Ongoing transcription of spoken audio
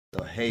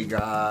So hey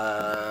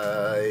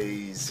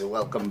guys,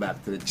 welcome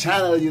back to the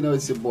channel. You know,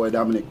 it's your boy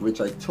Dominic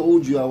Rich. I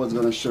told you I was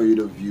gonna show you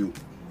the view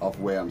of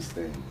where I'm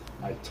staying.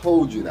 I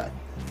told you that.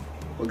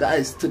 Well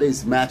guys,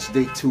 today's match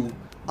day 2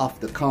 of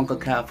the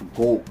CONCACAF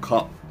Gold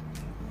Cup.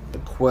 The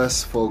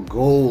quest for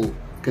gold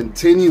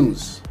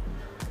continues.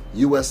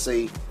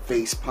 USA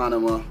face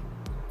Panama.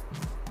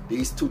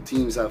 These two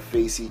teams have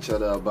faced each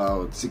other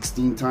about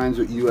 16 times,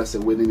 with USA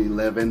winning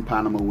 11,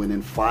 Panama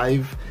winning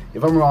 5.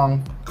 If I'm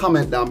wrong,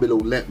 comment down below,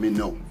 let me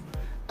know.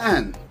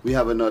 And we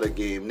have another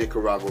game,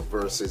 Nicaragua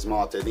versus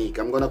Martinique.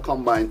 I'm going to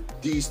combine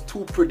these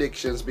two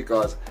predictions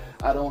because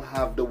I don't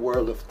have the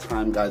world of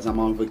time, guys. I'm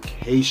on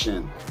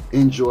vacation,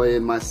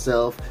 enjoying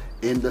myself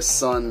in the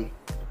sun,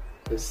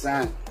 the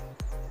sand,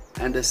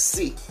 and the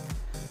sea.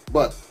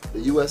 But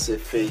the USA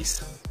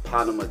face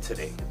Panama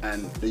today,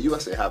 and the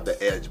USA have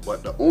the edge.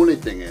 But the only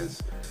thing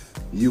is,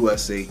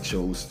 USA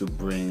chose to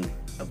bring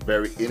a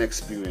very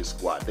inexperienced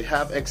squad. They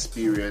have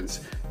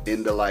experience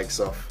in the likes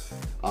of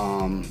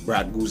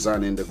Brad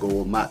Guzan in the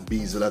goal, Matt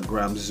Beasley,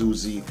 Graham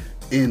Zuzi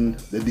in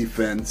the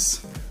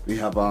defense. We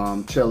have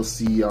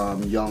Chelsea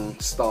young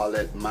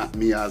starlet Matt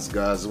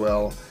Miazga as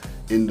well.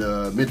 In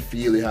the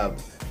midfield, we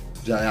have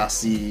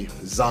Jayasi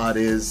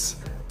Zardes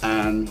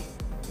and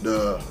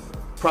the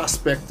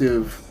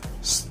prospective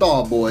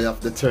star boy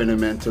of the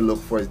tournament to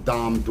look for is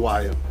Dom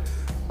Dwyer.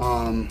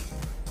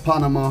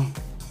 Panama,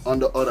 on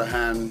the other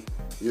hand,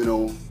 you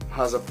know,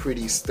 has a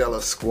pretty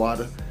stellar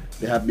squad.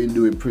 They have been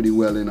doing pretty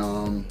well in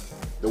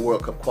the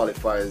World Cup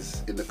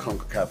qualifiers in the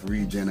CONCACAF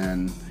region,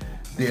 and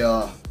they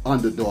are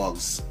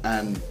underdogs,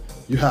 and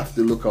you have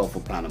to look out for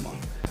Panama.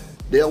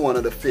 They are one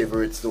of the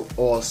favorites to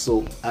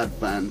also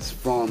advance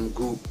from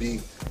Group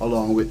B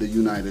along with the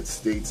United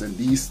States, and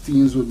these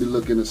teams will be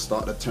looking to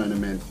start the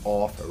tournament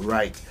off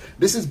right.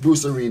 This is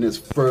Bruce Arena's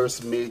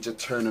first major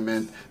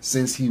tournament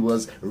since he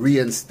was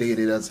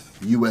reinstated as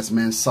US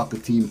men's soccer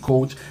team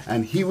coach,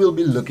 and he will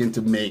be looking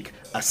to make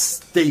a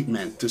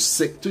statement to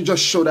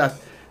just show that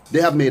they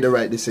have made the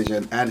right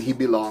decision and he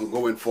belongs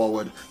going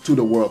forward to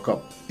the World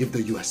Cup, if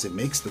the USA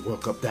makes the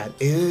World Cup, that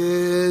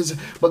is.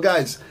 But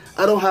guys,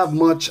 I don't have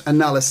much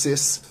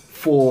analysis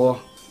for,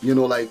 you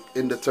know, like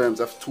in the terms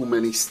of too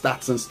many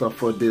stats and stuff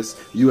for this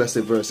USA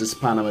versus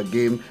Panama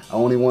game. I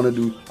only want to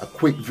do a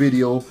quick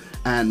video,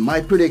 and my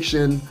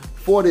prediction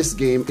for this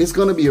game is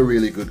going to be a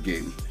really good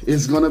game.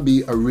 It's going to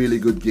be a really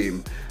good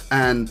game.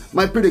 And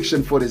my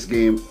prediction for this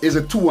game is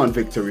a 2-1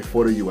 victory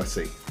for the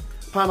USA.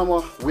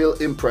 Panama will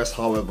impress,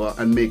 however,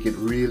 and make it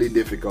really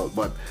difficult,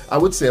 but I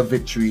would say a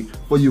victory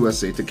for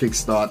USA to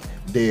kickstart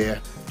their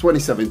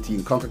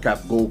 2017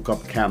 CONCACAF Gold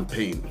Cup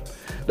campaign.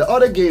 The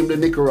other game, the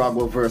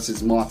Nicaragua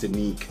versus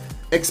Martinique,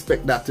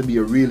 expect that to be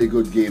a really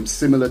good game,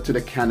 similar to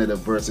the Canada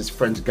versus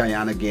French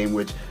Guyana game,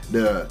 which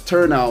the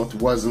turnout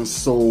wasn't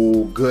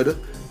so good.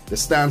 The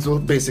stands were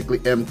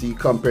basically empty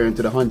comparing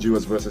to the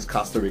Honduras versus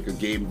Costa Rica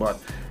game, but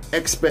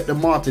expect the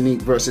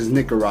Martinique versus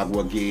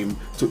Nicaragua game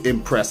to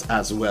impress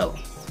as well.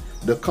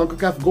 The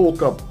CONCACAF Gold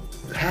Cup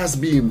has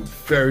been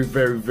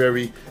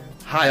very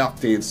high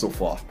octane so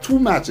far. 2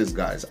 matches,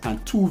 guys,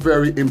 and 2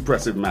 very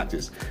impressive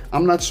matches.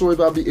 I'm not sure if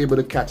I'll be able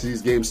to catch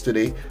these games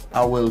today.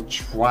 I will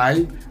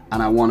try,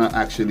 and I want to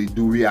actually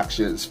do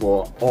reactions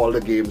for all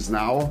the games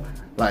now.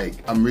 Like,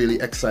 I'm really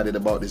excited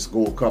about this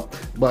Gold Cup.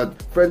 But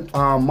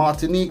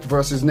Martinique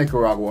versus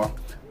Nicaragua,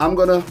 I'm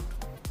gonna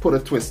put a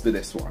twist to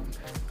this one.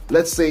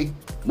 Let's say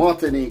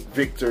Martinique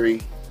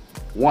victory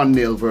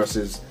 1-0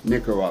 versus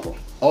Nicaragua,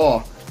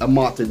 or a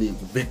Martinique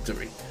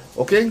victory.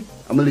 Okay,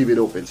 I'm gonna leave it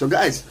open. So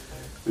guys,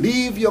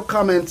 leave your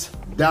comments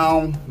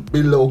down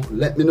below.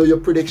 Let me know your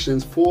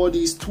predictions for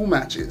these 2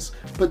 matches.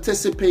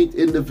 Participate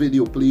in the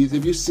video, please.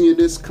 If you're seeing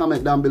this,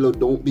 comment down below.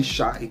 Don't be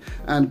shy.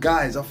 And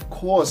guys, of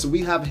course,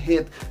 we have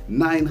hit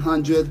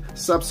 900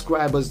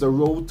 subscribers. The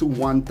road to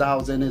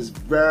 1,000 is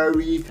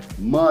very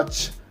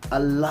much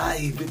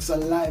alive. It's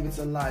alive, it's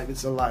alive,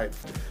 it's alive.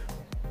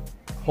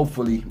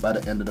 Hopefully by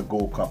the end of the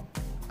Gold Cup,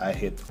 I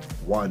hit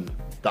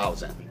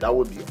 1,000. That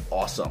would be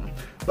awesome.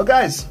 But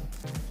guys,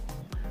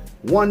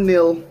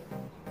 1-0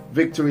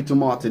 victory to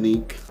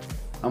Martinique.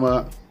 I'm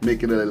gonna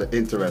make it a little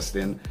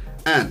interesting.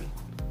 And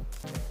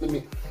let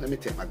me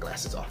take my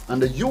glasses off.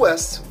 And the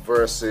US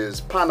versus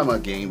Panama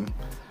game,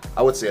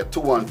 I would say a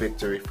 2-1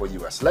 victory for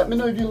US. Let me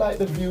know if you like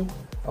the view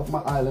of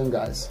my island,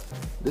 guys.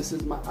 This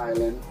is my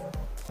island.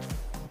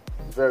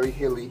 Very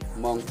hilly,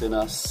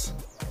 mountainous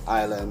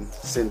island,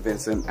 St.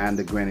 Vincent and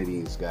the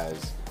Grenadines,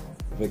 guys.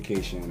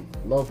 Vacation.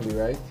 Lovely,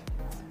 right?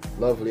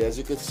 Lovely. As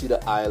you can see,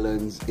 the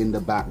islands in the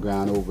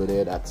background over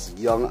there, that's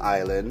Young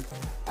Island,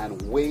 and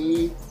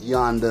way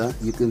yonder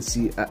you can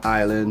see an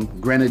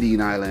island,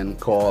 Grenadine Island,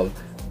 called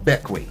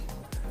Beckway.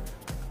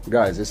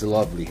 Guys, it's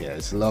lovely here.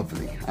 It's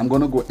lovely. I'm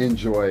gonna go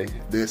enjoy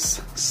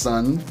this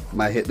sun.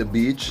 Might hit the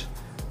beach,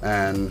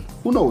 and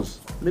who knows,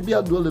 maybe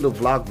I'll do a little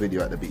vlog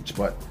video at the beach,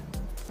 but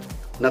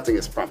nothing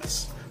is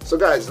promised. So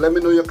guys, let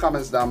me know your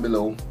comments down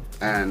below.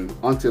 And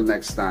until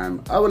next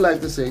time, I would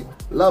like to say,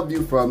 love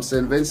you from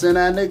St. Vincent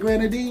and the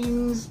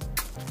Grenadines.